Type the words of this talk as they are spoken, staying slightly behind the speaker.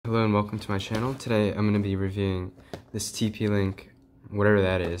Hello and welcome to my channel. Today I'm going to be reviewing this TP-Link, whatever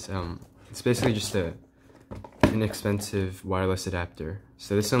that is. It's basically just an inexpensive wireless adapter.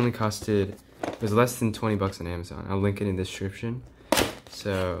 So this only it was less than 20 bucks on Amazon. I'll link it in the description.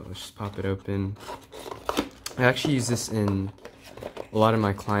 So let's just pop it open. I actually use this in a lot of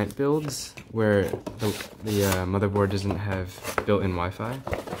my client builds where the motherboard doesn't have built-in Wi-Fi.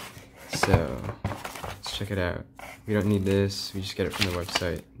 So let's check it out. We don't need this, we just get it from the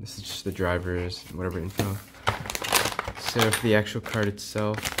website. This is just the drivers, whatever info. So for the actual card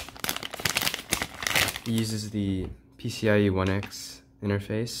itself, it uses the PCIe 1X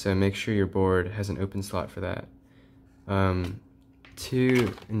interface, so make sure your board has an open slot for that.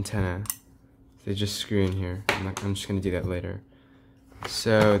 2 antenna, they just screw in here. I'm just going to do that later.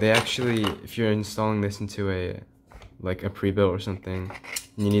 So they actually, if you're installing this into a pre-built or something,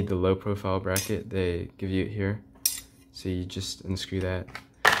 and you need the low profile bracket, they give you it here. So you just unscrew that.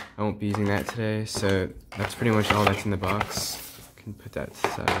 I won't be using that today, so that's pretty much all that's in the box. Can put that to the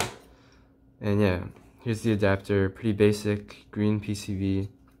side. And yeah, here's the adapter, pretty basic, green PCB,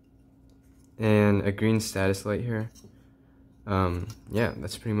 and a green status light here. Yeah,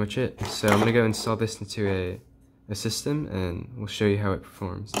 that's pretty much it. So I'm gonna go install this into a system, and we'll show you how it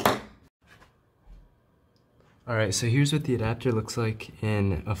performs. Alright, so here's what the adapter looks like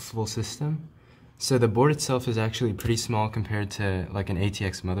in a full system. So the board itself is actually pretty small compared to like an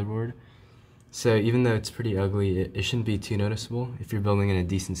ATX motherboard. So even though it's pretty ugly, it shouldn't be too noticeable if you're building in a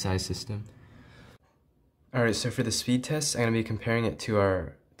decent sized system. Alright, so for the speed test, I'm going to be comparing it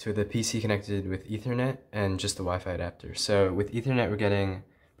to the PC connected with Ethernet and just the Wi-Fi adapter. So with Ethernet we're getting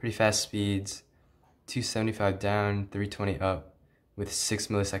pretty fast speeds, 275 down, 320 up with 6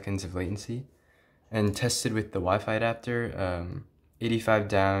 milliseconds of latency. And tested with the Wi-Fi adapter, 85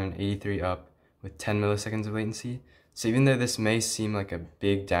 down, 83 up, with 10 milliseconds of latency. So even though this may seem like a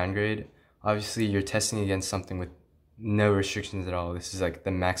big downgrade, obviously you're testing against something with no restrictions at all. This is like the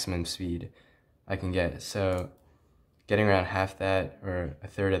maximum speed I can get. So getting around half that or a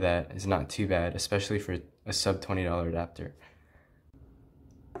third of that is not too bad, especially for a sub $20 adapter.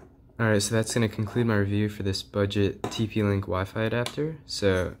 Alright, so that's going to conclude my review for this budget TP-Link Wi-Fi adapter.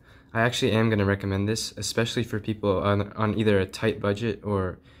 So I actually am going to recommend this, especially for people on either a tight budget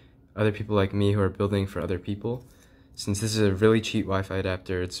or other people like me who are building for other people. Since this is a really cheap Wi-Fi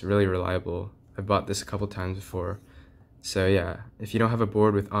adapter, it's really reliable. I've bought this a couple times before. So yeah, if you don't have a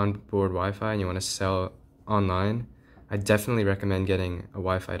board with onboard Wi-Fi and you want to sell online, I definitely recommend getting a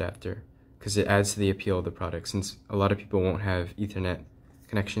Wi-Fi adapter because it adds to the appeal of the product since a lot of people won't have Ethernet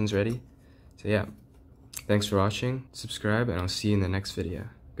connections ready. So yeah, thanks for watching, subscribe, and I'll see you in the next video.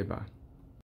 Goodbye.